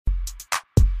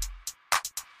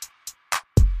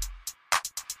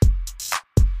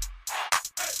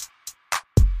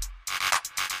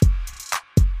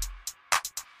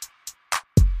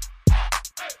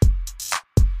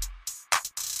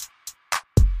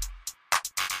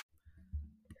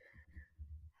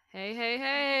Hey, hey,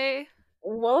 hey.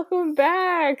 Welcome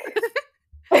back.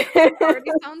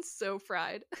 Already sounds so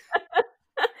fried.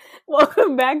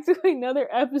 Welcome back to another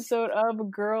episode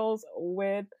of Girls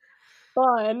with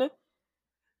Fun.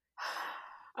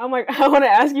 I'm like, I want to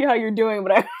ask you how you're doing,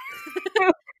 but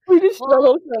we just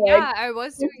struggled for like I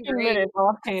was 15 doing great. minutes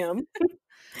off cam.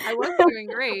 I was doing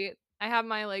great. I had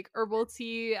my herbal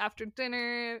tea after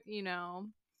dinner,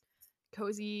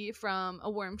 cozy from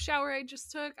a warm shower I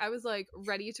just took. I was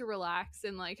ready to relax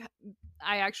and I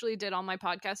actually did all my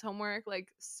podcast homework,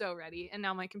 so ready. And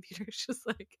now my computer's just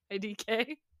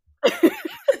IDK.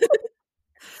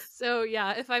 So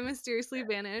yeah, if I mysteriously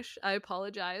vanish, I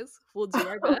apologize. We'll do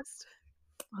our best.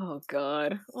 Oh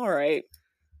God. All right.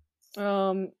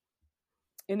 In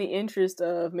the interest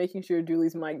of making sure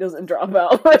Julie's mic doesn't drop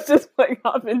out, let's just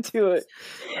hop into it.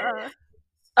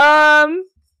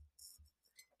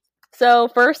 So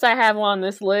first I have on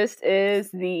this list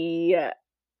is the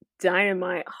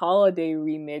Dynamite Holiday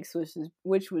Remix,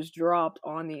 which was dropped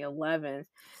on the 11th,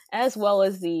 as well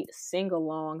as the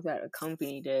sing-along that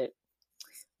accompanied it.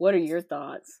 What are your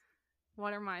thoughts?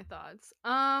 What are my thoughts?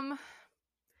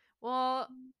 Well,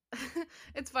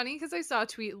 it's funny because I saw a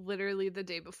tweet literally the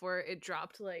day before it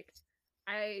dropped.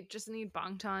 I just need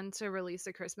Bangtan to release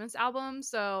a Christmas album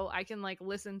so I can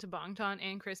listen to Bangtan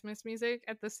and Christmas music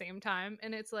at the same time.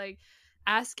 And it's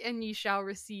ask and ye shall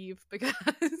receive because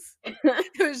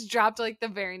it was dropped the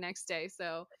very next day.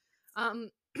 So, I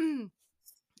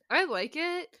like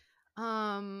it.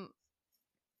 I'm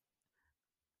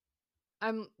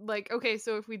okay,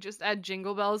 so if we just add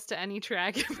Jingle Bells to any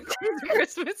track, it becomes a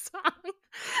Christmas song.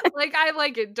 I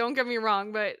like it, don't get me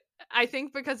wrong, but I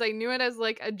think because I knew it as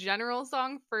a general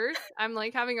song first, I'm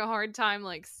having a hard time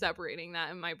separating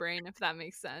that in my brain, if that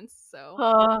makes sense. So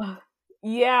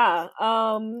yeah.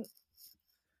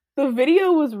 The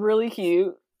video was really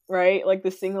cute, right?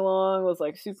 The sing-along was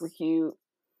super cute.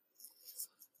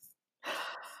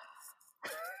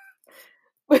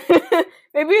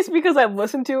 Maybe it's because I've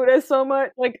listened to it as so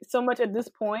much at this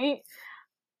point.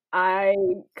 I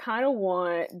kind of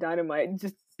want Dynamite to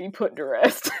just be put to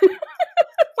rest.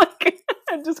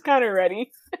 I'm just kind of ready.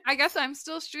 I guess I'm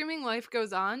still streaming Life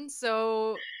Goes On,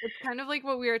 so it's kind of like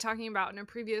what we were talking about in a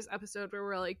previous episode where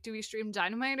we're do we stream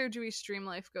Dynamite or do we stream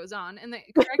Life Goes On? And the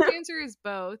correct answer is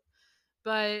both,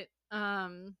 but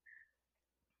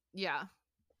yeah.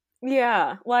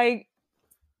 Yeah,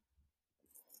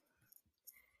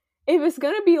 if it's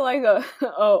gonna be a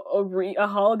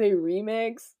holiday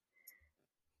remix,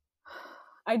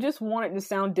 I just want it to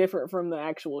sound different from the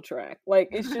actual track.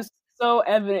 It's just so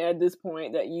evident at this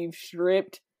point that you've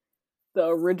stripped the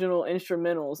original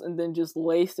instrumentals and then just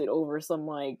laced it over some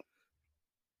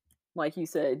like you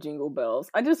said, Jingle Bells.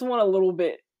 I just want a little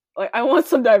bit, I want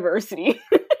some diversity.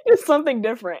 Just something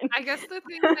different. I guess the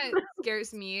thing that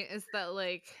scares me is that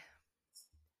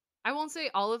I won't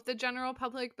say all of the general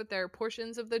public, but there are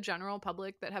portions of the general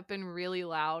public that have been really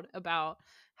loud about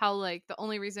how the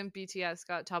only reason BTS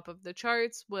got top of the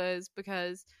charts was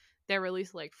because they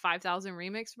released 5,000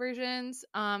 remix versions.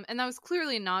 And that was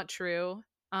clearly not true.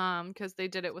 Because they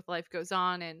did it with Life Goes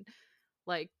On, and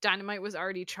Dynamite was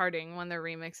already charting when their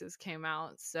remixes came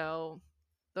out. So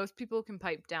those people can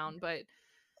pipe down, but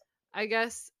I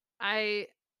guess I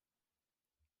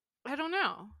don't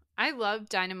know. I love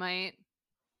Dynamite.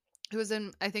 I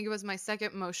think it was my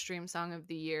second most streamed song of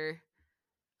the year.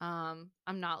 I'm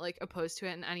not opposed to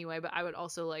it in any way, but I would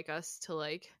also like us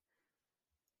to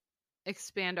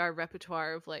expand our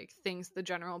repertoire of things the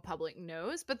general public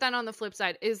knows. But then on the flip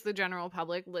side, is the general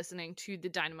public listening to the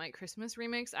Dynamite Christmas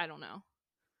remix? I don't know.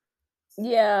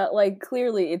 Yeah,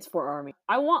 clearly it's for ARMY.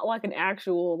 I want an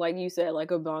actual, like you said, a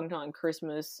Bangtan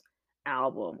Christmas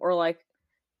album or an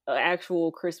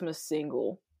actual Christmas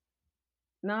single.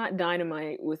 Not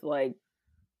Dynamite with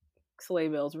sleigh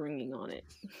bells ringing on it.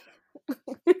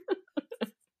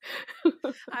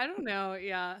 I don't know.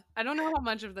 Yeah, I don't know how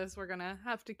much of this we're gonna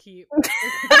have to keep.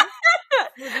 I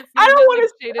don't want to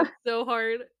shade it so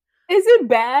hard. Is it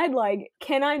bad?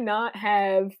 Can I not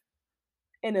have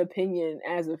an opinion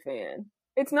as a fan?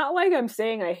 It's not like I'm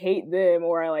saying I hate them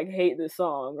or I hate the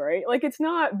song, right? It's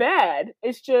not bad.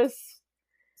 It's just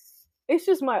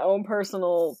my own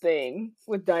personal thing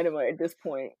with Dynamite at this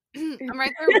point. I'm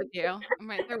right there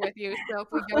with you. So if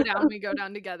we go down, we go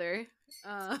down together.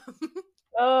 I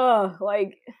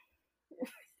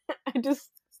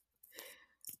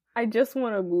just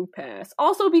want to move past.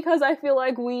 Also because I feel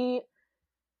like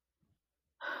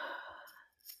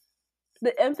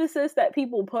the emphasis that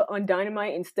people put on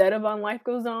Dynamite instead of on Life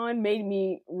Goes On made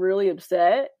me really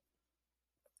upset.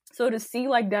 So to see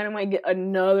Dynamite get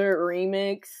another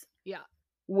remix, yeah,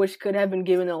 which could have been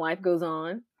given to Life Goes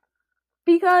On.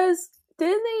 Because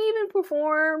didn't they even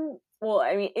perform? Well,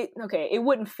 I mean, it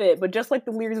wouldn't fit, but just like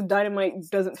the lyrics of Dynamite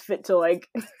doesn't fit to like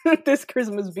this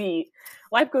Christmas beat,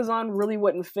 Life Goes On really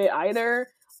wouldn't fit either.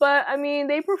 But I mean,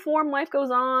 they performed Life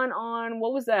Goes On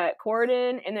what was that,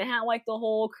 Corden, and it had like the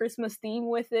whole Christmas theme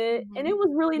with it, and it was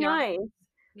really nice.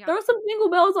 Yeah. There were some jingle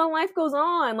bells on Life Goes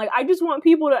On. Like, I just want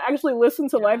people to actually listen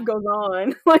to Life Goes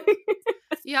On. Like,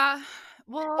 yeah.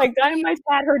 Well, like Dynamite's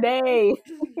had her day.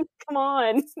 Come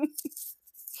on.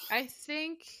 I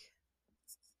think.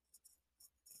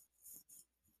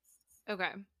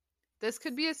 Okay. This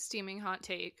could be a steaming hot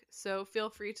take, so feel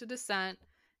free to dissent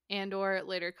and or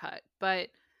later cut. But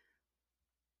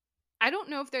I don't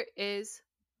know if there is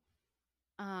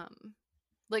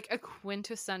like a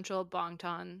quintessential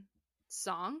Bangtan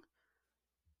song.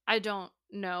 I don't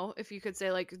know if you could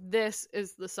say like this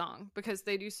is the song, because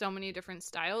they do so many different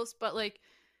styles, but like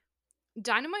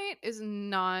Dynamite is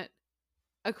not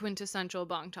a quintessential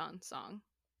Bangtan song.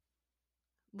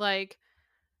 Like,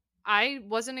 I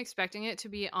wasn't expecting it to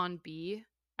be on B.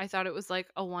 I thought it was like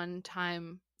a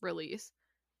one-time release,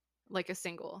 like a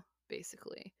single,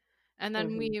 basically. And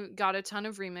then we got a ton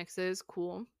of remixes.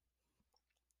 Cool.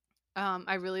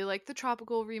 I really like the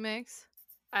Tropical remix.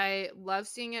 I love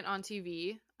seeing it on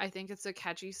TV. I think it's a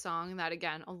catchy song that,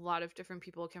 again, a lot of different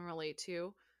people can relate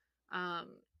to.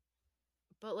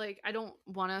 But like, I don't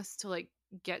want us to like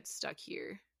get stuck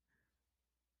here.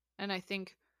 And I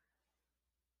think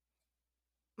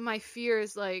my fear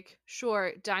is like,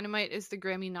 sure, Dynamite is the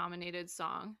Grammy nominated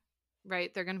song,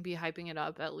 right? They're going to be hyping it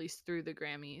up at least through the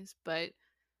Grammys, but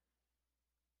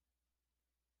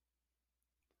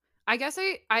I guess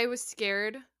I was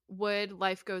scared, would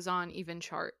Life Goes On even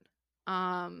chart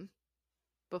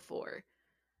before.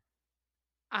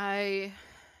 I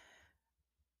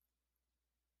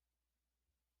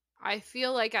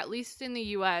feel like, at least in the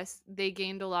US, they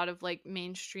gained a lot of like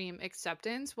mainstream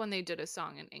acceptance when they did a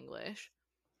song in English.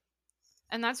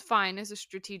 And that's fine as a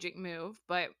strategic move,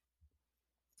 but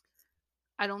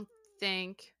I don't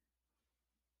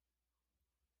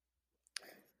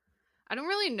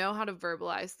really know how to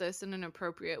verbalize this in an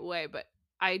appropriate way, but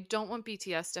I don't want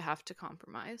BTS to have to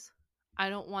compromise. I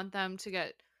don't want them to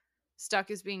get stuck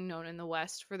as being known in the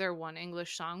West for their one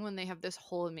English song when they have this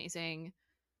whole amazing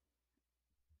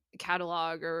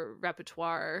catalog or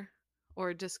repertoire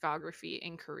or discography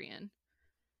in Korean.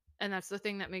 And that's the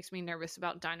thing that makes me nervous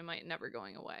about Dynamite never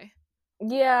going away.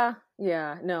 Yeah.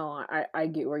 No, I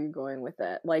get where you're going with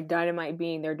that. Like, Dynamite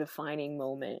being their defining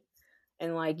moment.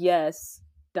 And like, yes,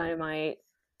 Dynamite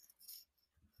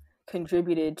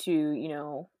contributed to, you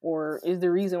know, or is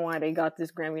the reason why they got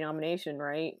this Grammy nomination,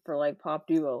 right? For like pop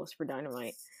duos for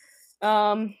Dynamite.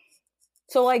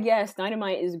 So like, yes,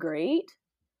 Dynamite is great,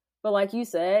 but like you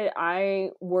said, I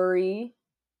worry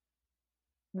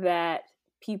that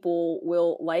people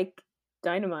will like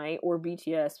Dynamite or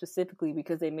BTS specifically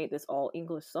because they made this all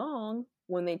English song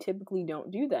when they typically don't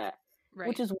do that. Right.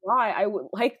 Which is why I would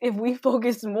like if we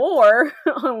focus more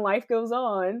on Life Goes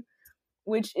On,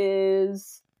 which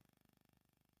is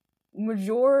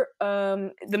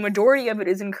the majority of it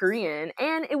is in Korean,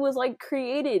 and it was like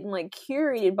created and like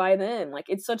curated by them. Like,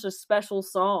 it's such a special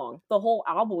song. The whole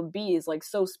album B is like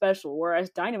so special, whereas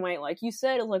Dynamite, like you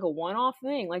said, is like a one-off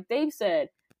thing. Like they've said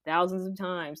thousands of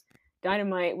times,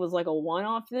 Dynamite was like a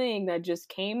one-off thing that just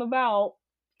came about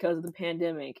because of the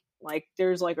pandemic. Like,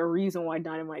 there's like a reason why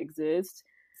Dynamite exists,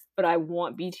 but I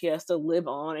want BTS to live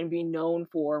on and be known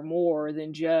for more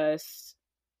than just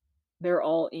their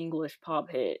all English pop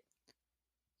hit.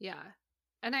 Yeah.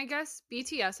 And I guess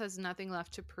BTS has nothing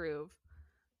left to prove.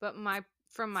 But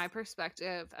from my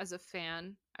perspective as a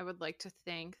fan, I would like to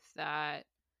think that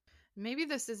maybe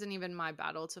this isn't even my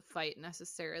battle to fight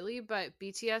necessarily, but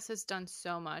BTS has done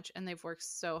so much and they've worked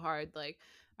so hard. Like,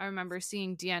 I remember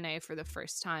seeing DNA for the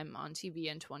first time on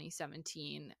TV in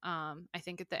 2017. I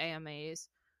think at the AMAs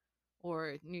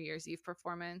or New Year's Eve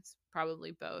performance,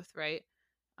 probably both, right?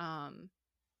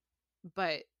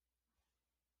 But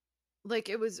like,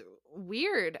 it was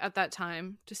weird at that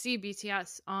time to see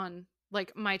BTS on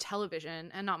like my television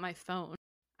and not my phone.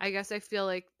 I guess I feel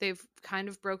like they've kind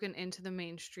of broken into the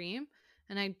mainstream,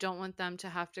 and I don't want them to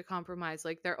have to compromise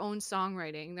like their own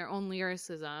songwriting, their own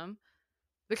lyricism,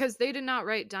 because they did not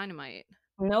write Dynamite.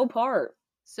 No part.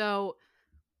 So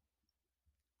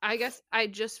I guess I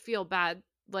just feel bad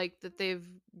like that they've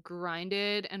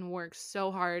grinded and worked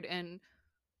so hard, and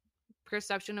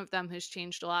perception of them has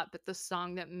changed a lot, but the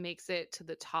song that makes it to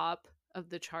the top of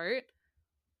the chart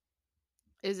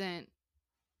isn't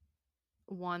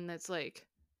one that's like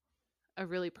a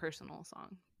really personal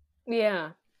song.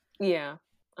 Yeah,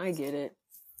 I get it.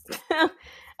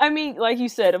 I mean, like you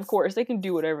said, of course, they can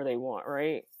do whatever they want,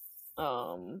 right?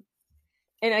 And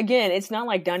again, it's not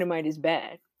like Dynamite is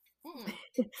bad. Mm-mm.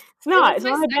 It's It was not. It's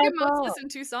my not a bad second most song.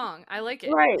 listened to song. I like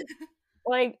it. Right.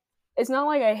 Like, it's not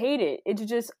like I hate it. It's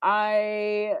just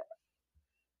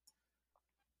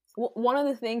one of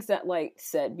the things that like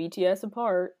set BTS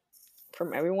apart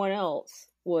from everyone else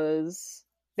was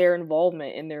their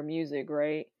involvement in their music,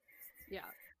 right? Yeah.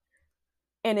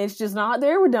 And it's just not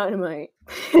there with Dynamite.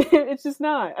 It's just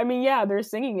not. I mean, yeah, they're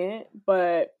singing it,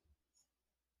 but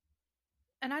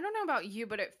And I don't know about you,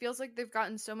 but it feels like they've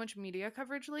gotten so much media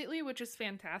coverage lately, which is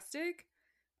fantastic.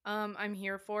 I'm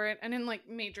here for it. And in like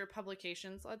major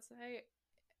publications, let's say.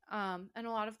 And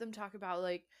a lot of them talk about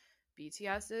like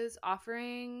BTS's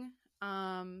offering.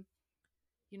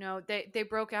 You know, they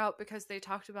broke out because they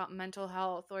talked about mental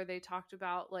health, or they talked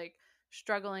about like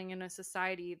struggling in a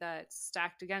society that's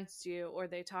stacked against you, or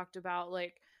they talked about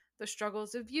like the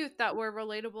struggles of youth that were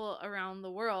relatable around the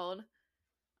world.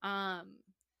 Um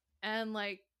and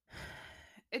like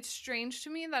it's strange to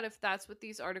me that if that's what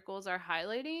these articles are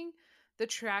highlighting, the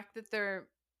track that they're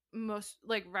most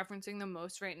like referencing the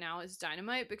most right now is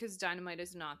Dynamite, because Dynamite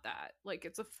is not that. Like,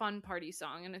 it's a fun party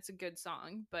song and it's a good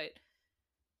song, but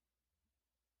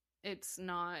it's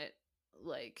not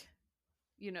like,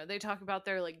 you know, they talk about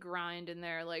their like grind and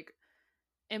their like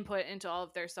input into all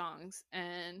of their songs,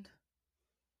 and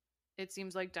it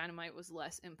seems like Dynamite was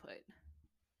less input.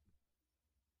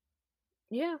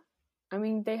 yeah. I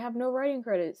mean, they have no writing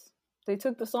credits. They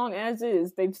took the song as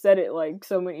is. They've said it like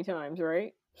so many times,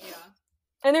 right? Yeah.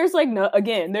 And there's like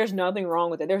there's nothing wrong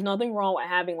with it. There's nothing wrong with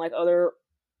having like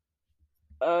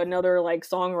another like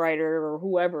songwriter or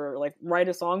whoever like write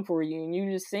a song for you and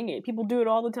you just sing it. People do it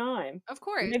all the time. Of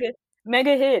course.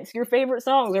 Mega hits. Your favorite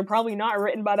songs are probably not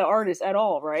written by the artist at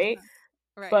all, right?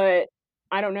 Right. But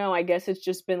I don't know. I guess it's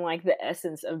just been like the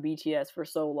essence of BTS for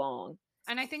so long.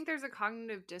 And I think there's a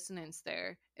cognitive dissonance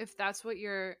there. If that's what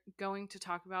you're going to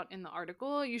talk about in the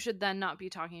article, you should then not be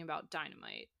talking about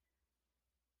Dynamite.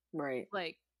 Right.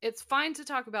 Like, it's fine to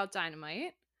talk about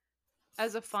Dynamite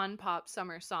as a fun pop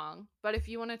summer song, but if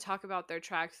you want to talk about their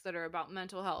tracks that are about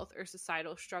mental health or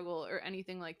societal struggle or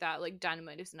anything like that, like,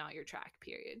 Dynamite is not your track,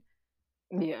 period.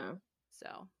 Yeah.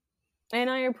 So. And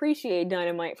I appreciate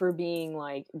Dynamite for being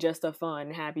like just a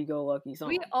fun, happy-go-lucky song.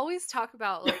 We always talk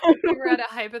about like if we were at a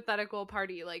hypothetical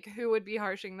party, like who would be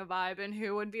harshing the vibe and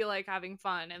who would be like having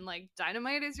fun, and like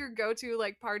Dynamite is your go-to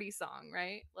like party song,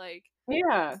 right? Like,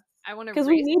 yeah, I want to because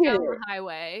we race needed down it. the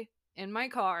highway in my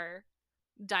car,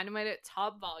 Dynamite at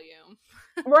top volume.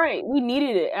 Right, we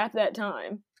needed it at that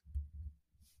time.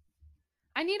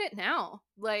 I need it now.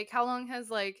 Like, how long has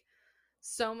like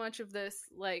so much of this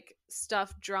like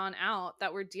stuff drawn out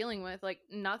that we're dealing with? Like,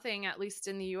 nothing, at least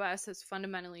in the US, has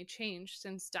fundamentally changed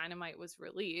since Dynamite was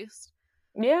released.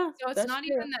 Yeah, So it's that's not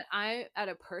true. even that I, at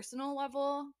a personal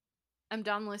level, am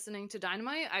done listening to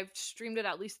Dynamite. I've streamed it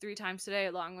at least 3 times today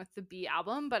along with the B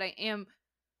album, but I am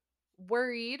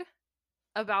worried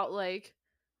about like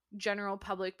general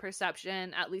public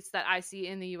perception, at least that I see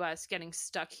in the US, getting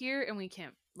stuck here and we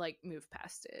can't like move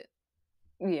past it.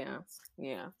 Yeah.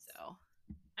 So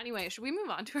anyway, should we move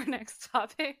on to our next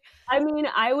topic? I mean,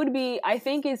 I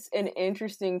think it's an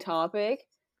interesting topic,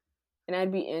 and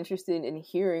I'd be interested in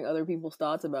hearing other people's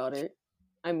thoughts about it.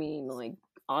 I mean, like,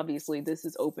 obviously, this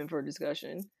is open for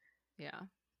discussion. Yeah.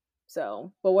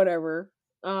 So, but whatever.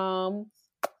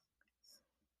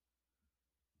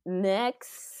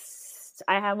 Next,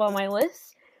 I have on my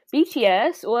list,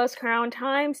 BTS was crowned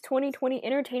Time's 2020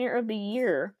 Entertainer of the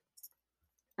Year.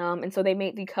 And so they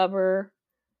made the cover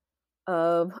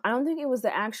of, I don't think it was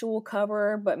the actual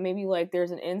cover, but maybe like there's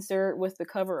an insert with the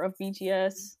cover of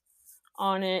BTS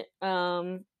on it.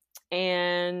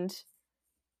 And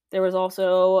there was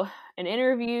also an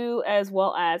interview as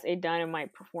well as a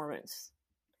Dynamite performance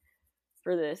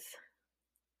for this.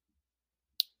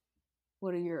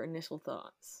 What are your initial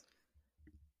thoughts?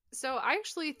 So I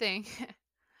actually think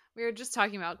we were just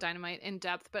talking about Dynamite in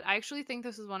depth, but I actually think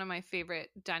this is one of my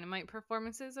favorite Dynamite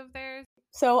performances of theirs.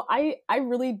 So I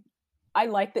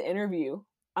like the interview.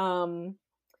 I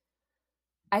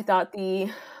thought the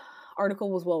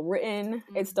article was well written.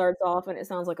 Mm-hmm. It starts off and it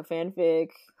sounds like a fanfic.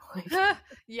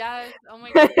 Yes. Oh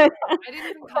my god. I didn't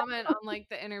even comment on like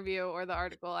the interview or the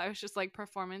article. I was just like,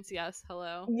 performance, yes,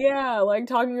 hello. Yeah, like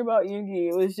talking about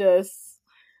Yoongi, it was just,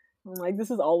 I'm like, this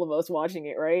is all of us watching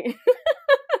it, right?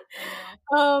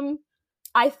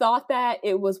 I thought that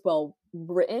it was well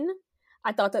written.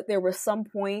 I thought that there were some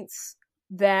points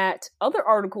that other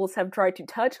articles have tried to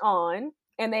touch on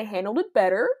and they handled it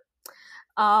better.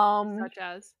 Such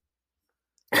as?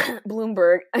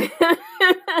 Bloomberg. Time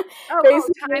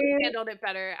handled it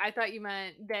better. I thought you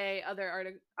meant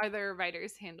other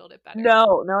writers handled it better.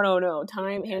 No.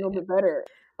 Time handled it better.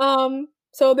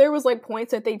 So there was like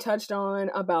points that they touched on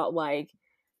about like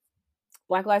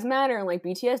Black Lives Matter and like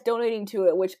BTS donating to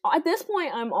it, which at this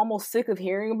point I'm almost sick of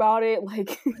hearing about it.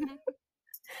 Like,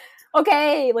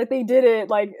 okay, like they did it.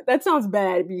 Like that sounds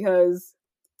bad because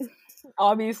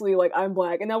obviously like I'm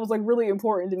Black and that was like really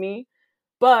important to me,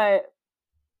 but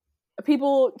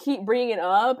people keep bringing it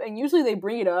up, and usually they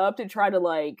bring it up to try to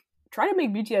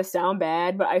make BTS sound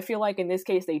bad, but I feel like in this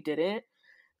case they didn't.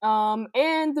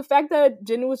 And the fact that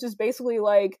Jin was just basically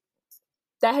like,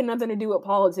 that had nothing to do with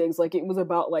politics, like it was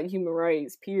about like human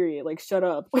rights, period. Like shut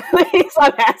up.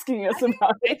 Stop asking us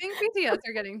about it. I think BTS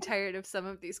are getting tired of some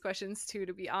of these questions too,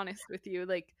 to be honest with you.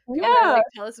 Like people are like,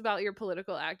 tell us about your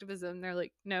political activism. They're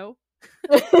like, no.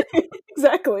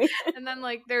 Exactly. And then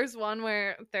like there's one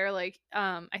where they're like,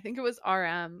 I think it was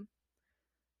RM.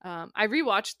 I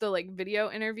rewatched the like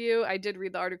video interview. I did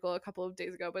read the article a couple of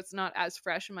days ago, but it's not as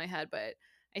fresh in my head. But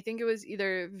I think it was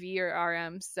either V or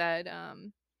RM said,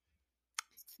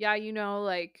 yeah, you know,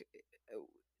 like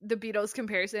the Beatles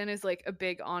comparison is like a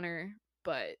big honor,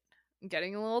 but I'm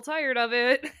getting a little tired of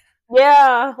it.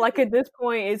 Yeah, like at this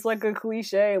point it's like a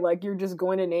cliche, like you're just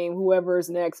going to name whoever's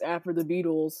next after the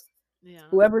Beatles. Yeah.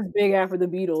 Whoever's big after the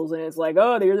Beatles, and it's like,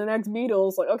 oh, they're the next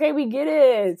Beatles. Like, okay, we get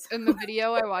it. In the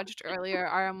video I watched earlier,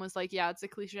 RM was like, yeah, it's a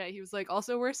cliche. He was like,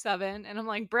 also, we're 7. And I'm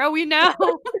like, bro, we know.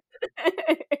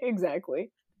 Exactly.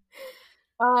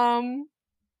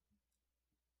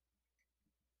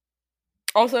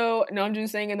 Also, Namjoon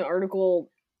saying in the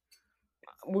article,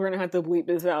 we're gonna have to bleep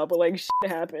this out, but like shit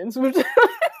happens. I'm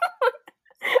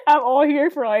all here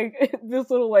for like this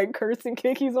little like cursing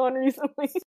kick he's on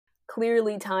recently.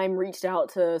 Clearly Time reached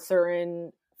out to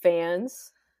certain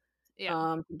fans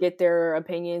to get their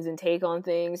opinions and take on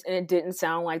things, and it didn't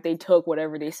sound like they took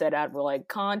whatever they said out of like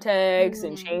context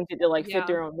and changed it to like fit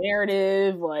their own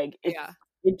narrative. Like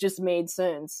it just made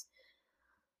sense.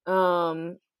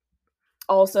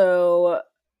 Also,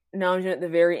 Namjoon at the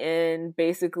very end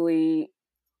basically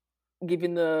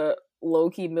giving the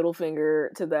low-key middle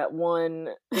finger to that one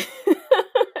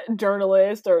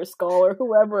journalist or scholar,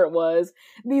 whoever it was.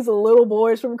 These little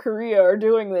boys from Korea are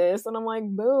doing this, and I'm like,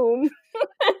 boom.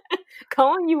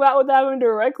 Calling you out without having to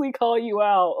directly call you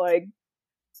out, like,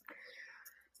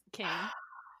 King.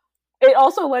 It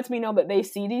also lets me know that they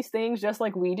see these things just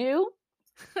like we do.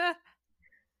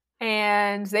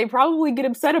 And they probably get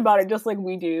upset about it just like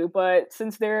we do, but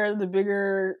since they're the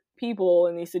bigger people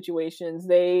in these situations,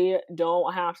 they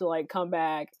don't have to like come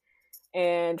back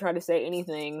and try to say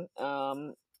anything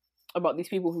about these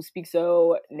people who speak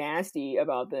so nasty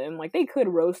about them. Like, they could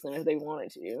roast them if they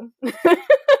wanted to.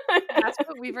 That's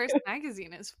what Weverse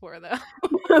Magazine is for, though.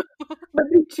 But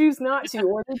they choose not to,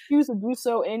 or they choose to do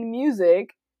so in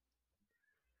music,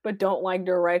 but don't like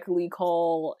directly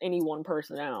call any one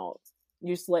person out.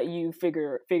 Just let you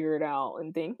figure it out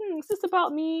and think, is this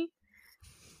about me?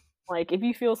 Like, if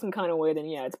you feel some kind of way, then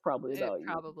yeah, it's probably about you.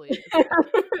 Probably is.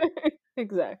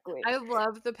 Exactly. I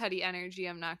love the petty energy,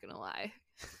 I'm not gonna lie.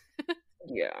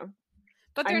 Yeah.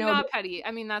 But they're not petty.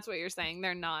 I mean, that's what you're saying.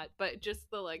 They're not. But just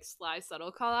the like sly,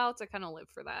 subtle call outs, I kind of live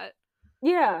for that.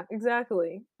 Yeah,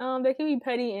 exactly. They can be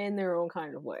petty in their own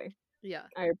kind of way. Yeah.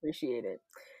 I appreciate it.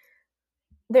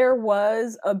 There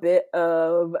was a bit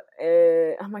of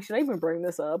I'm like, should I even bring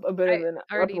this up? A bit of an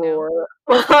uproar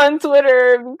on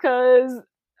Twitter because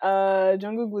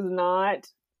Jungkook was not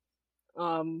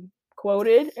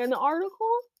quoted in the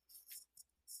article.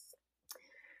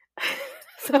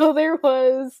 So there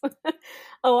was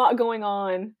a lot going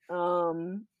on.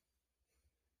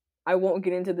 I won't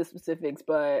get into the specifics,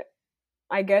 but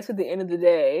I guess at the end of the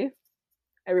day,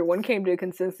 everyone came to a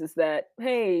consensus that,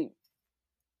 hey,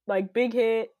 like Big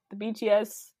Hit, the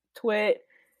BTS twit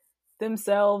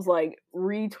themselves like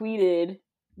retweeted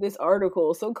this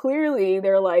article. So clearly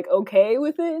they're like okay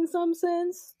with it in some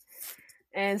sense.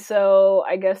 And so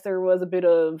I guess there was a bit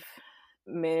of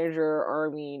manager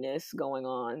army-ness going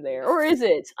on there. Or is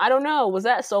it? I don't know. Was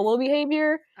that solo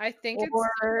behavior? I think it's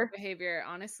solo behavior.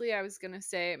 Honestly, I was going to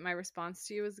say my response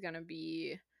to you is going to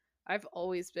be, I've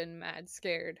always been mad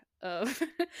scared of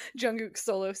Jungkook's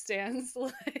solo stance.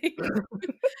 Like,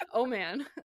 oh man.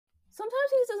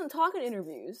 Sometimes he just doesn't talk in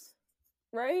interviews,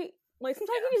 right? Like,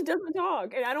 sometimes he just doesn't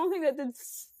talk. And I don't think that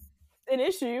that's an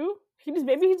issue.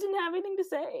 Maybe he didn't have anything to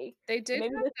say. They did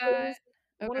maybe that.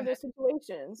 One of those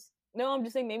situations. No, I'm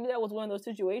just saying maybe that was one of those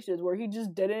situations where he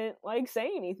just didn't like say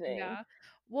anything. Yeah.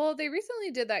 Well, they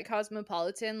recently did that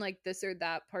Cosmopolitan, like this or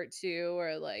that part 2,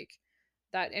 or like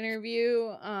that interview.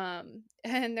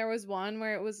 And there was one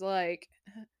where it was like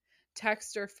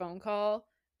text or phone call,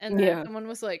 and then Yeah. someone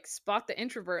was like, spot the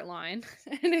introvert line.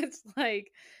 And it's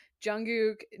like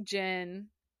Jungkook, Jin,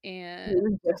 and It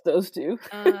was just those two.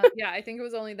 yeah, I think it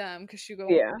was only them because Suga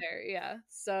Yeah. wasn't there. Yeah.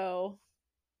 So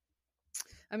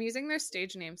I'm using their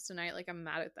stage names tonight like I'm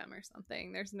mad at them or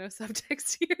something. There's no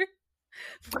subtext here.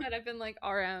 But I've been like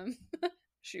RM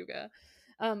Suga.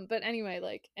 But anyway,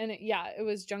 like, and it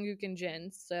was Jungkook and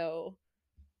Jin. So,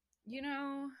 you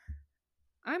know,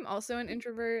 I'm also an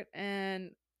introvert,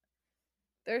 and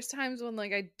there's times when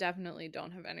like I definitely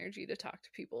don't have energy to talk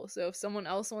to people. So if someone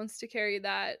else wants to carry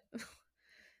that,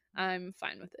 I'm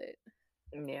fine with it.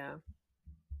 Yeah.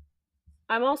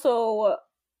 I'm also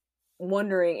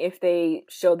wondering if they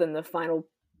show them the final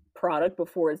product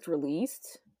before it's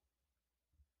released.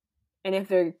 And if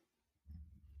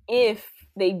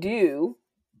they do,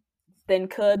 then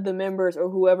could the members or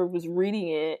whoever was reading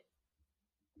it,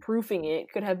 proofing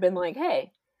it, could have been like,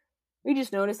 hey, we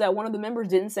just noticed that one of the members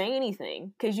didn't say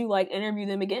anything. Could you like interview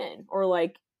them again? Or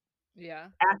like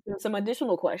ask them some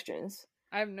additional questions?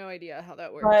 I have no idea how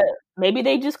that works. But maybe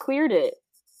they just cleared it.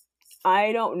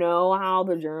 I don't know how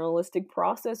the journalistic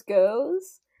process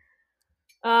goes.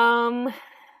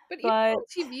 But even on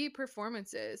TV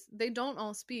performances, they don't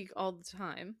all speak all the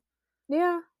time.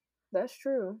 Yeah, that's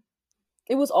true.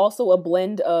 It was also a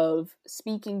blend of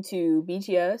speaking to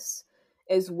BTS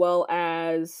as well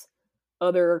as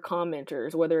other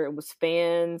commenters, whether it was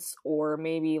fans or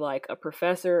maybe like a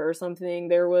professor or something.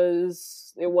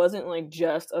 It wasn't like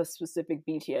just a specific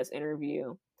BTS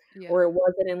interview, or it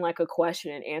wasn't in like a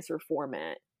question and answer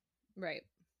format. Right.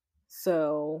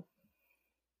 So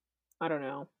I don't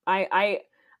know.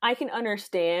 I can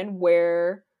understand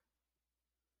where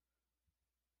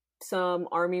some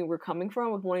ARMY were coming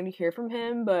from with wanting to hear from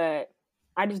him, but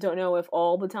I just don't know if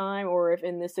all the time or if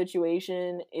in this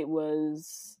situation it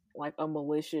was like a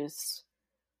malicious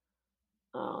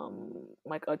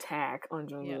like attack on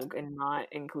Jungkook and not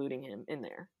including him in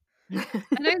there.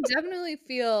 And I definitely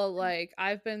feel like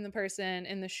I've been the person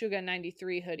in the Suga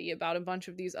 93 hoodie about a bunch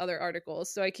of these other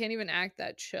articles, so I can't even act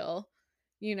that chill,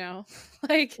 you know?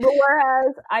 Like, but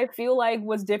whereas I feel like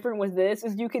what's different with this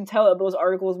is you can tell that those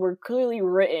articles were clearly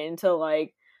written to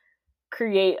like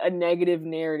create a negative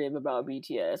narrative about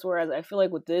BTS, whereas I feel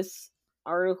like with this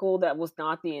article that was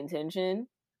not the intention.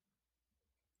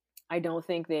 I don't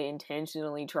think they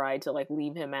intentionally tried to like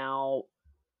leave him out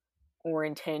or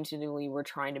intentionally were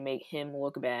trying to make him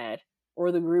look bad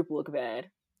or the group look bad.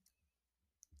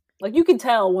 Like you can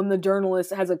tell when the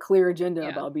journalist has a clear agenda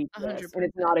about BTS 100%. And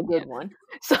it's not a good one.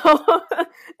 So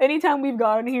anytime we've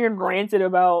gotten here and ranted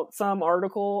about some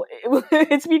article,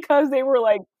 it's because they were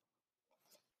like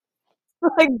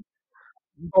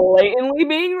blatantly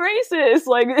being racist,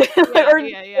 like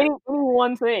any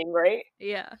one thing, right?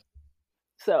 Yeah.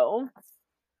 So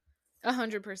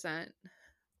 100%.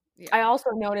 Yeah. I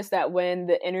also noticed that when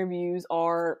the interviews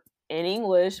are in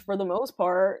English, for the most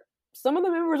part, some of the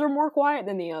members are more quiet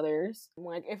than the others.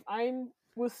 Like if I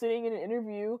was sitting in an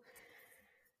interview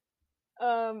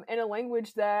in a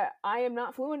language that I am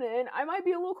not fluent in, I might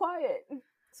be a little quiet.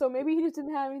 So maybe he just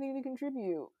didn't have anything to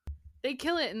contribute. They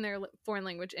kill it in their foreign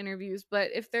language interviews,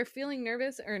 but if they're feeling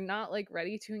nervous or not like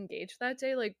ready to engage that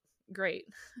day, like great.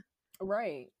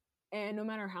 Right. And no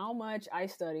matter how much I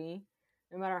study,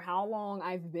 no matter how long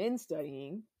I've been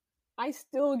studying, I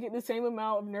still get the same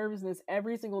amount of nervousness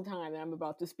every single time that I'm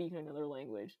about to speak in another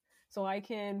language. So I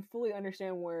can fully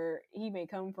understand where he may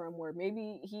come from, where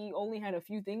maybe he only had a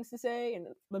few things to say and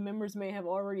the members may have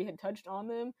already had touched on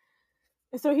them.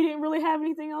 And so he didn't really have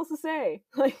anything else to say.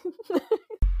 Like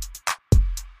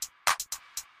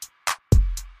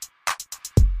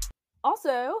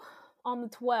also, on the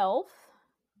 12th,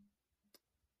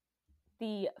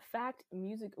 the Fact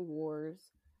Music Awards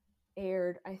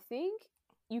aired. I think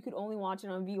you could only watch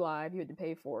it on V Live. You had to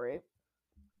pay for it.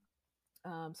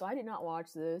 So I did not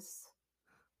watch this.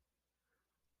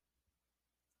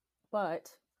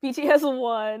 But BTS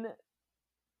won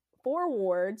 4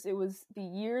 awards. It was the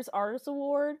Year's Artist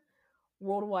Award,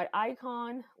 Worldwide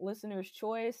Icon, Listener's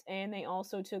Choice, and they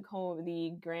also took home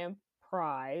the Grand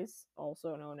Prize,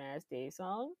 also known as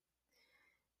Daesung.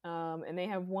 And they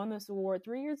have won this award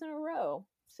 3 years in a row.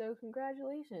 So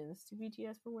congratulations to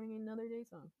BTS for winning another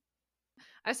Daesung.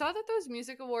 I saw that those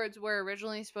music awards were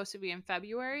originally supposed to be in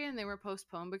February and they were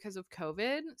postponed because of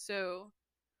COVID. So,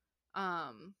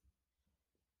 I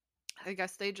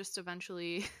guess they just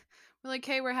eventually were like,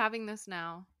 hey, we're having this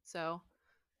now. So,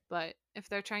 but if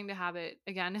they're trying to have it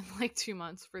again in like 2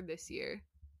 months for this year.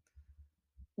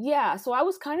 Yeah, so I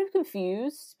was kind of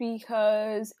confused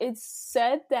because it's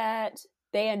said that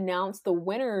they announced the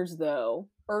winners though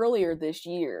earlier this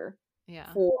year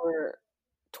Yeah. for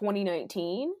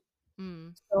 2019.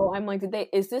 So I'm like,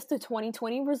 is this the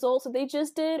 2020 results that they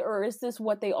just did, or is this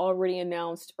what they already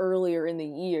announced earlier in the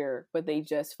year, but they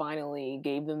just finally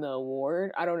gave them the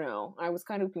award? I don't know. I was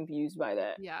kind of confused by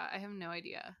that. Yeah, I have no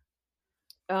idea.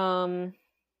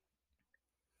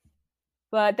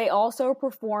 But they also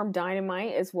performed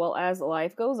Dynamite as well as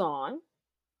Life Goes On.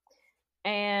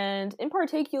 And in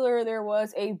particular, there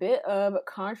was a bit of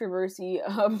controversy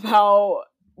about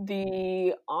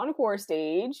the encore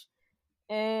stage,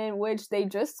 in which they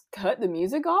just cut the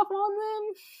music off on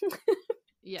them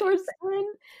towards the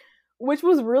end, which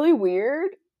was really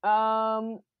weird.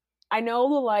 I know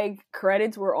the like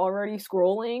credits were already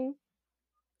scrolling,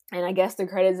 and I guess the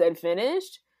credits had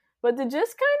finished, but to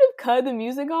just kind of cut the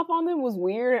music off on them was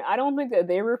weird. I don't think that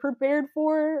they were prepared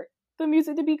for the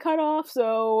music to be cut off,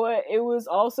 so it was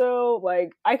also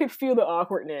like I could feel the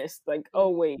awkwardness. Like,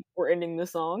 oh wait, we're ending the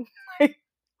song.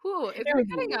 Ooh, if you're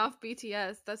cutting off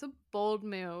BTS, that's a bold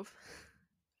move.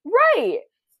 Right.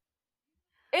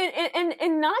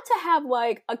 And not to have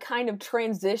like a kind of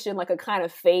transition, like a kind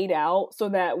of fade out, so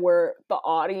that where the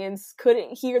audience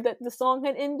couldn't hear that the song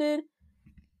had ended,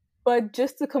 but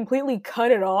just to completely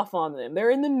cut it off on them. They're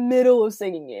in the middle of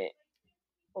singing it.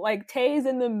 Like Tae's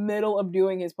in the middle of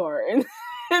doing his part, and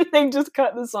they just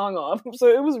cut the song off. So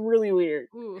it was really weird.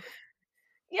 Ooh.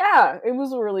 Yeah, it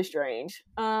was really strange.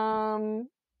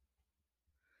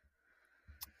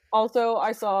 Also,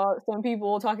 I saw some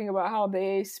people talking about how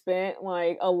they spent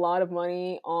like a lot of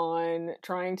money on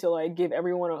trying to like give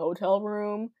everyone a hotel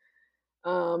room,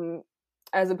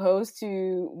 as opposed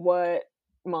to what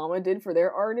Mama did for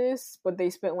their artists, but they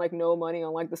spent like no money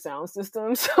on like the sound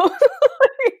system. So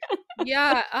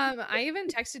yeah, I even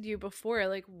texted you before,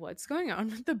 like, what's going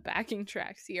on with the backing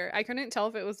tracks here? I couldn't tell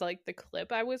if it was like the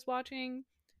clip I was watching,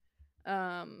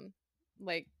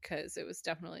 like, because it was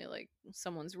definitely like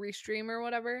someone's restream or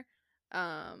whatever.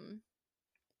 Yeah,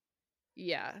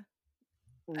 yeah,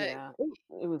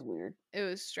 it was weird. It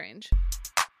was strange.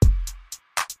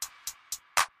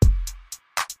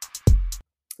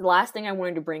 The last thing I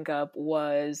wanted to bring up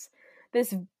was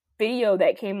this video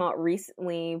that came out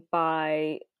recently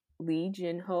by Lee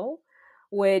Jin-ho,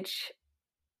 which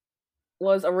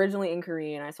was originally in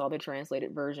Korean. I saw the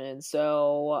translated version.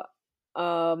 So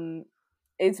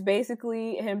it's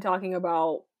basically him talking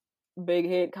about Big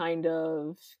Hit kind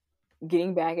of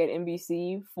getting back at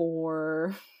MBC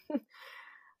for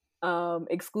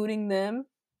excluding them,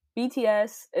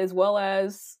 BTS, as well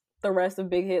as the rest of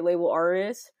Big Hit label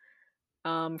artists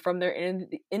from their end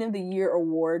of the year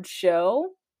award show,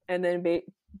 and then Big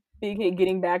Hit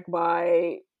getting back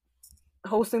by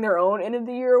hosting their own end of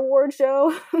the year award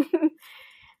show. And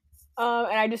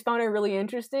I just found it really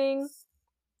interesting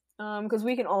because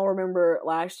we can all remember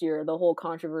last year the whole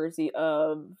controversy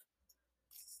of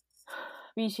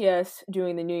BTS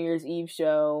doing the New Year's Eve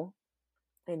show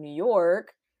in New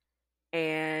York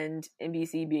and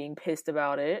NBC being pissed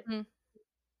about it.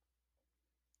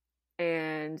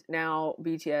 And now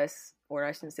BTS, or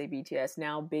I shouldn't say BTS,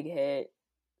 now Big Hit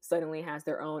suddenly has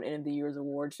their own end of the year's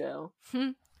award show.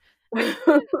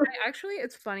 Actually,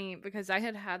 it's funny because I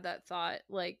had that thought,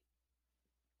 like,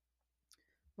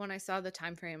 when I saw the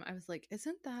time frame, I was like,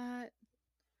 isn't that,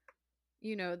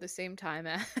 the same time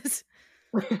as?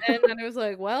 And then I was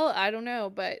like, well, I don't know.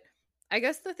 But I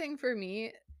guess the thing for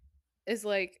me is,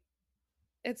 like,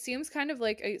 it seems kind of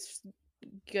like a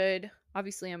good,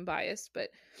 obviously I'm biased, but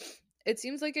it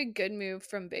seems like a good move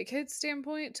from Big Hit's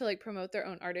standpoint to, like, promote their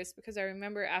own artists, because I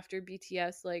remember after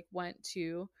BTS, like, went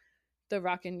to the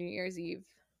Rockin' New Year's Eve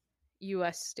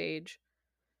US stage,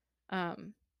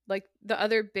 like, the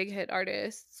other Big Hit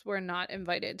artists were not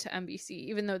invited to MBC,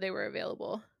 even though they were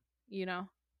available,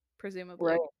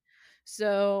 presumably. Right.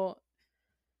 So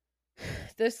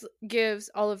this gives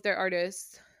all of their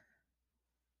artists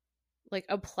like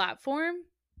a platform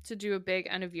to do a big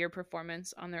end of year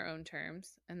performance on their own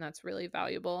terms, and that's really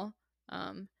valuable.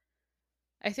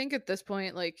 I think at this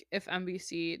point, like, if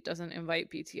MBC doesn't invite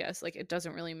BTS, like, it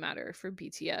doesn't really matter for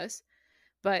BTS.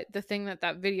 But the thing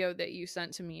that video that you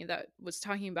sent to me that was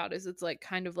talking about is, it's like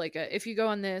kind of like if you go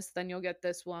on this, then you'll get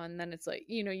this one. Then it's like,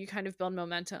 you kind of build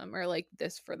momentum, or like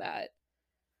this for that.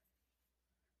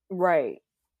 Right.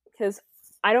 Because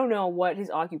I don't know what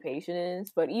his occupation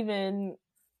is, but even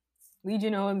Lee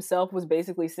Jin-ho himself was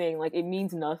basically saying, like, it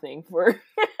means nothing for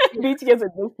BTS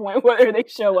at this point, whether they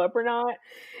show up or not.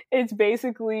 It's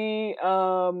basically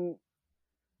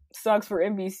sucks for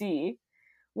MBC.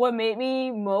 What made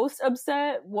me most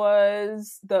upset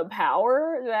was the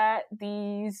power that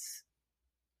these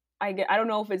I don't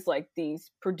know if it's like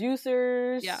these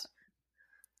producers, Yeah.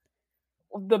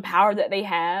 the power that they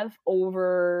have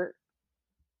over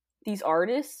these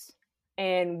artists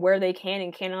and where they can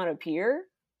and cannot appear.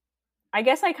 I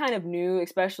guess I kind of knew,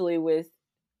 especially with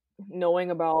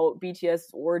knowing about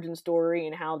BTS' origin story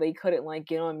and how they couldn't like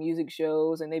get on music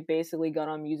shows, and they basically got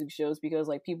on music shows because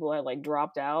like people had like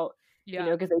dropped out, you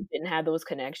know, because they didn't have those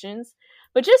connections.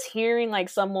 But just hearing like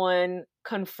someone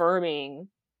confirming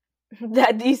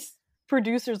that these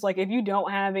producers, like, if you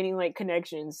don't have any like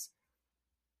connections,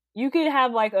 you could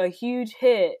have like a huge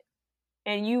hit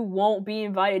and you won't be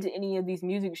invited to any of these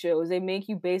music shows. They make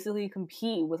you basically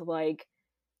compete with like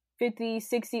 50,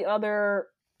 60 other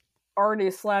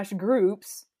artists /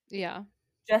 groups. Yeah.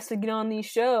 Just to get on these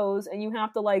shows, and you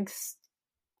have to like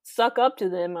suck up to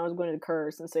them. I was going to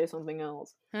curse and say something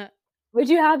else. But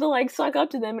you have to like suck up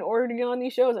to them in order to get on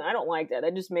these shows, and I don't like that.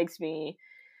 That just makes me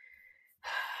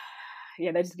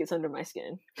yeah, that just gets under my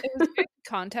skin. It was good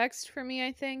context for me,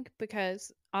 I think,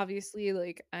 because obviously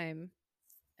like I'm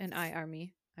an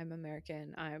army. I'm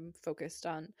American. I'm focused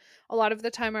on a lot of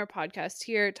the time our podcast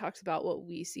here talks about what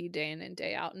we see day in and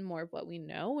day out and more of what we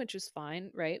know, which is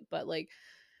fine, right? But like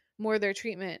more their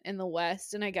treatment in the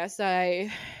West. And I guess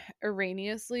I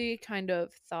erroneously kind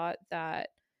of thought that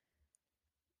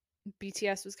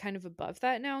BTS was kind of above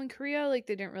that now in Korea. Like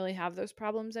they didn't really have those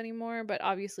problems anymore. But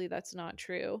obviously that's not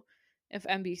true if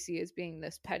MBC is being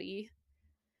this petty.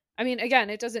 I mean, again,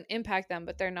 it doesn't impact them,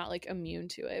 but they're not like immune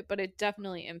to it. But it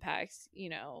definitely impacts, you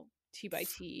know, T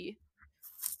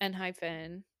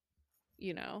ENHYPEN,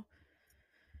 you know,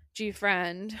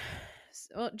 GFriend.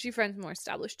 Well, GFriend's more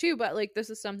established too, but like this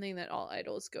is something that all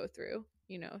idols go through,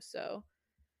 you know. So,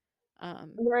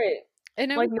 right.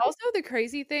 And it like was also the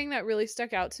crazy thing that really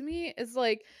stuck out to me is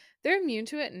like they're immune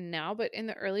to it now, but in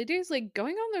the early days, like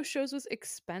going on those shows was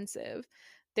expensive.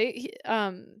 The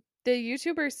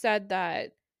YouTuber said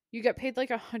that you get paid like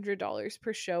 $100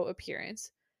 per show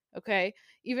appearance. Okay,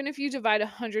 even if you divide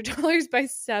 $100 by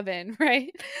 7,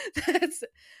 right? That's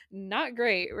not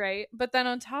great, right? But then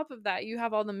on top of that, you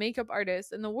have all the makeup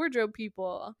artists and the wardrobe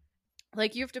people.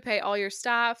 Like you have to pay all your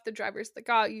staff, the drivers that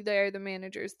got you there, the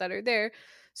managers that are there.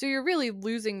 So you're really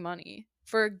losing money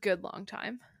for a good long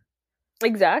time.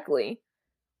 Exactly.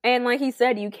 And like he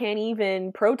said, you can't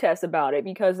even protest about it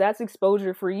because that's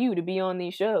exposure for you to be on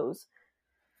these shows.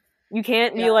 You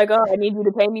can't be like, oh, I need you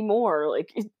to pay me more.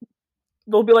 Like,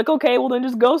 they'll be like, okay, well then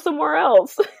just go somewhere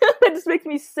else. That just makes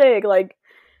me sick. Like,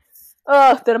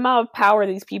 the amount of power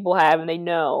these people have, and they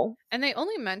know. And they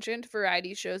only mentioned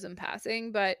variety shows in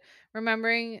passing, but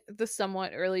remembering the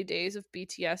somewhat early days of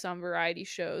BTS on variety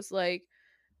shows, like,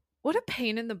 what a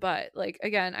pain in the butt. Like,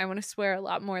 again, I want to swear a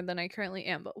lot more than I currently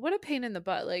am, but what a pain in the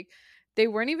butt. Like, they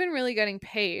weren't even really getting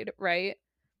paid, right?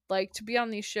 Like, to be on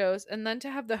these shows, and then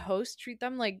to have the host treat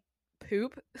them like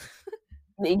poop.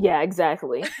 Yeah,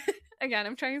 exactly. Again,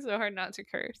 I'm trying so hard not to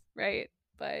curse, right?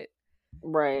 But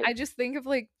right. I just think of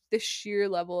like the sheer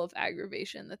level of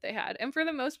aggravation that they had. And for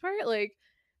the most part, like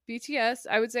BTS,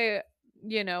 I would say,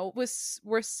 you know,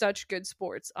 were such good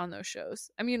sports on those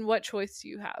shows. I mean, what choice do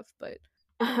you have? But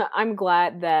I'm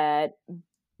glad that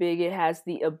Big has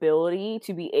the ability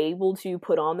to be able to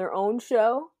put on their own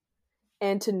show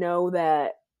and to know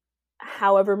that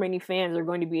however many fans are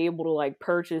going to be able to like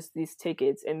purchase these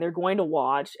tickets and they're going to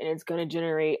watch, and it's going to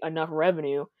generate enough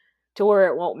revenue to where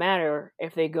it won't matter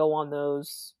if they go on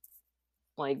those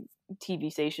like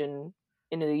TV station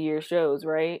end of the year shows,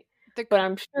 right? But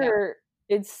I'm sure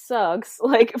it sucks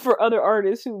like for other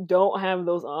artists who don't have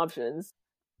those options.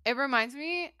 It reminds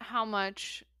me how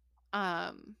much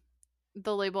the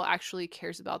label actually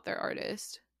cares about their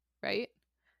artist, right?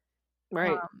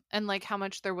 Right. And like how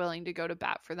much they're willing to go to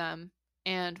bat for them.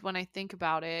 And when I think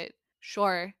about it,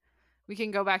 sure, we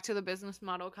can go back to the business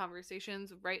model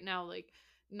conversations. Right now, like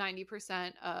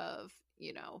 90% of,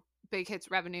 you know, Big Hit's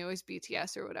revenue is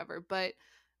BTS or whatever. But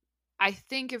I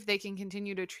think if they can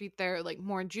continue to treat their like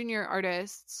more junior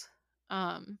artists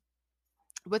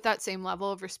with that same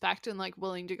level of respect and like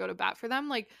willing to go to bat for them,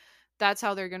 like that's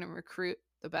how they're going to recruit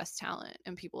the best talent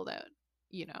and people that,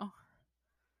 you know,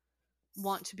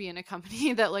 want to be in a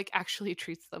company that like actually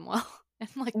treats them well and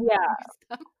like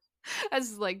yeah,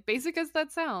 as like basic as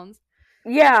that sounds.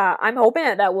 Yeah, I'm hoping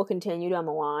that will continue down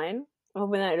the line. I'm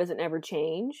hoping that it doesn't ever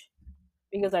change,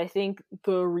 because I think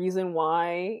the reason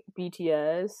why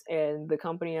BTS and the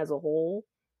company as a whole,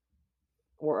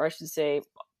 or I should say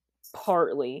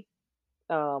partly,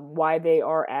 why they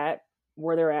are at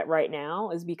where they're at right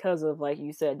now is because of, like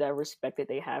you said, that respect that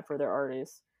they have for their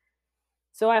artists.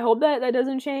 So I hope that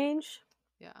doesn't change.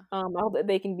 Yeah. I hope that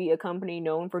they can be a company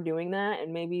known for doing that,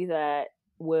 and maybe that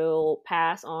will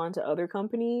pass on to other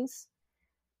companies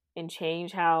and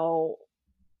change how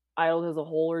idols as a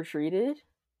whole are treated,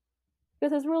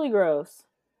 because it's really gross.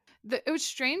 It was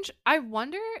strange. I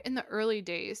wonder in the early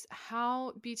days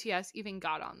how BTS even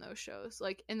got on those shows,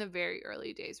 like in the very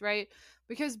early days, right?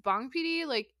 Because Bang PD,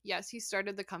 like, yes, he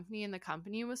started the company and the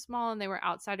company was small and they were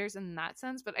outsiders in that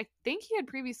sense, but I think he had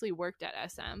previously worked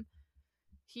at SM.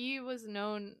 He was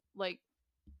known, like,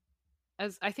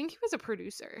 as, I think he was a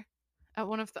producer at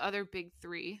one of the other big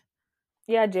three.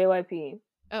 Yeah, JYP.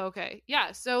 Oh, okay.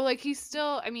 Yeah. So, like, he's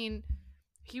still, I mean,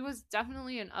 he was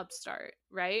definitely an upstart,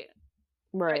 right?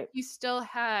 Right. But he still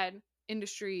had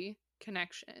industry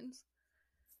connections.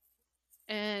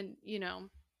 And, you know,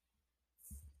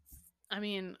 I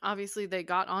mean, obviously they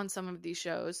got on some of these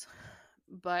shows,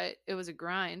 but it was a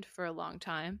grind for a long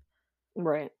time.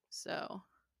 Right. So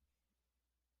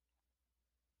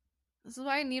this is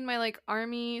why I need my like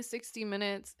Army 60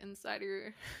 Minutes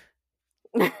Insider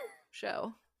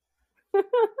show.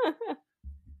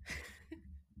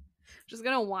 Just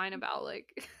gonna whine about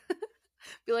like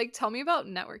be like, tell me about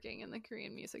networking in the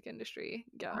Korean music industry.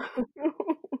 Go.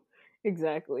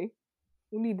 Exactly.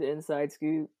 We need the inside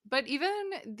scoop. But even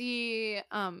the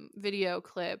video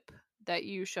clip that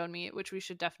you showed me, which we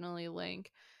should definitely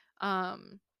link,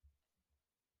 the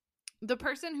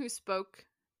person who spoke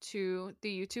to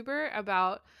the YouTuber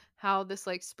about how this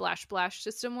like splash splash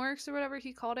system works or whatever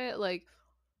he called it, like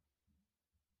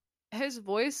his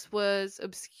voice was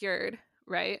obscured,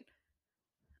 right?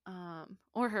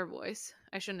 Or her voice.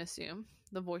 I shouldn't assume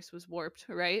the voice was warped,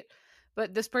 right?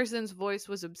 But this person's voice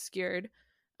was obscured.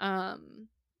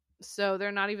 So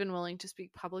they're not even willing to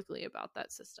speak publicly about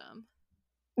that system.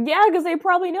 Yeah, because they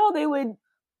probably know they would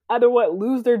either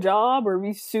lose their job or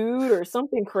be sued or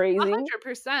something crazy.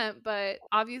 100%, but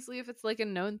obviously if it's like a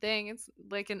known thing, it's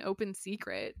like an open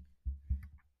secret.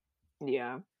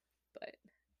 Yeah. But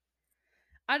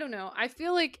I don't know. I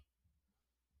feel like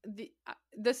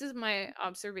this is my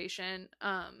observation.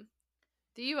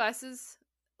 The US is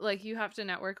like, you have to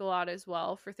network a lot as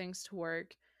well for things to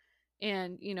work,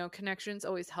 and you know, connections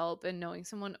always help and knowing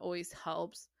someone always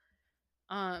helps.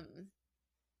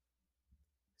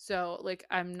 So like,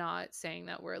 I'm not saying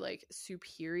that we're like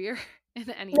superior in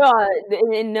any No, sense.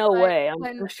 in no But way.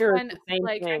 I'm sure it's when the same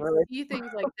like thing. I Really. see things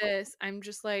like this, I'm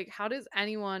just like, how does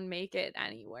anyone make it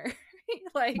anywhere?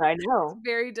 Like, I it's know.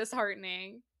 very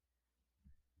disheartening.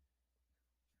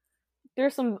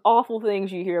 There's some awful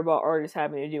things you hear about artists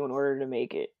having to do in order to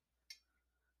make it.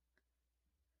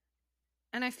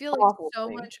 And I feel like Awful so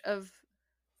thing. much of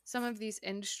some of these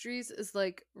industries is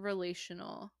like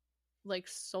relational, like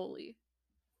solely.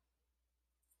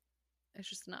 It's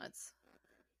just nuts.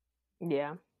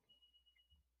 Yeah.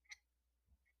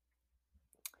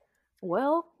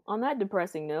 Well, on that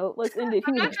depressing note, let's end it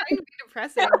I'm here. not trying to be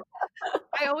depressing.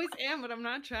 I always am, but I'm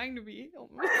not trying to be.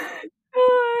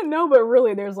 No, but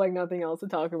really, there's like nothing else to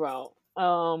talk about.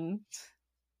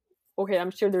 Okay,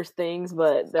 I'm sure there's things,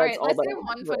 but that's all right, let's that do I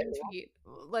one have funny right now. tweet.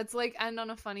 Let's like end on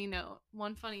a funny note.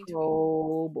 One funny tweet.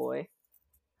 Oh boy,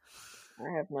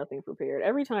 I have nothing prepared.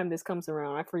 Every time this comes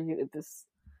around, I forget that this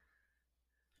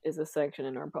is a section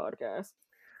in our podcast.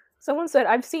 Someone said,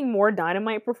 I've seen more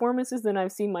Dynamite performances than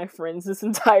I've seen my friends this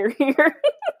entire year.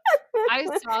 I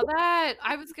saw that.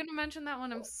 I was gonna mention that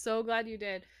one. I'm so glad you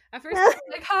did. At first I was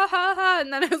like, ha ha ha,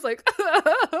 and then I was like,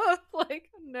 like,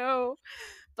 no.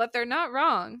 But they're not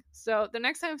wrong. So the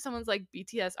next time someone's like,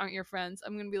 BTS aren't your friends,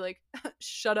 I'm gonna be like,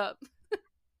 shut up.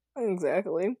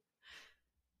 Exactly.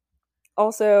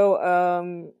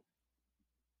 Also,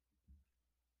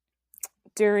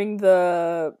 during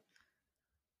the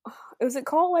was it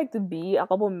called like the B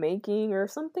album making or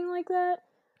something like that?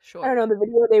 Sure. I don't know, the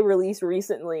video they released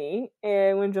recently,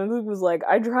 and when Jungkook was like,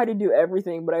 I try to do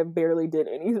everything, but I barely did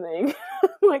anything.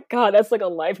 Like, God, that's like a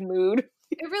life mood.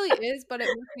 It really is, but it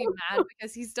makes me mad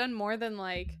because he's done more than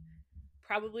like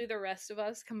probably the rest of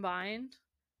us combined.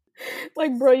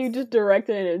 Like, bro, you just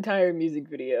directed an entire music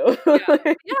video.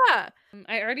 Yeah.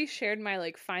 I already shared my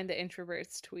like find the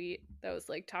introverts tweet that was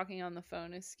like talking on the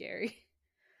phone is scary.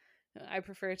 I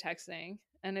prefer texting,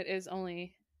 and it is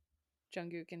only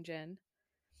Jungkook and Jin.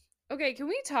 Okay, can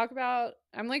we talk about,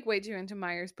 I'm like way too into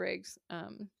Myers-Briggs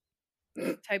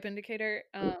type indicator.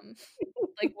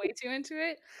 Like way too into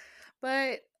it.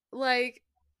 But like,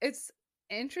 it's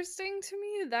interesting to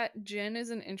me that Jin is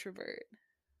an introvert.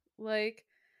 Like,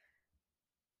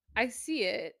 I see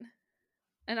it.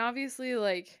 And obviously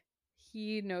like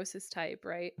he knows his type,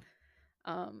 right?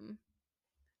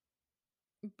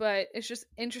 But it's just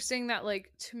interesting that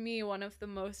like, to me, one of the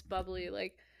most bubbly,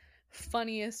 like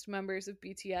funniest members of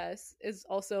BTS is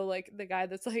also like the guy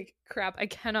that's like, crap, I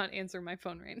cannot answer my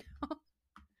phone right now.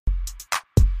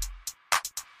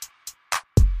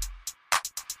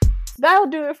 That'll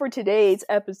do it for today's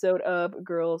episode of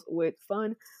Girls with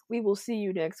Fun. We will see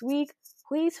you next week.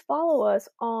 Please follow us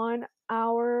on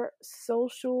our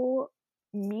social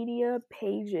media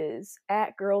pages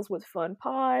at Girls with Fun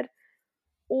Pod,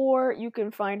 or you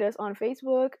can find us on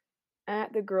Facebook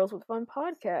at the Girls with Fun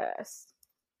Podcast.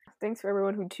 Thanks for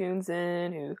everyone who tunes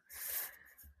in,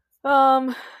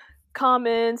 who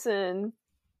comments and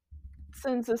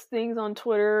sends us things on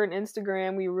Twitter and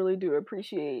Instagram. We really do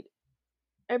appreciate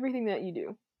everything that you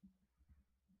do.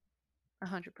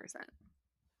 100%.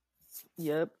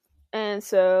 Yep. And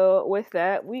so with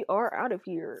that, we are out of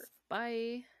here.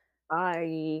 Bye.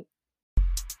 Bye.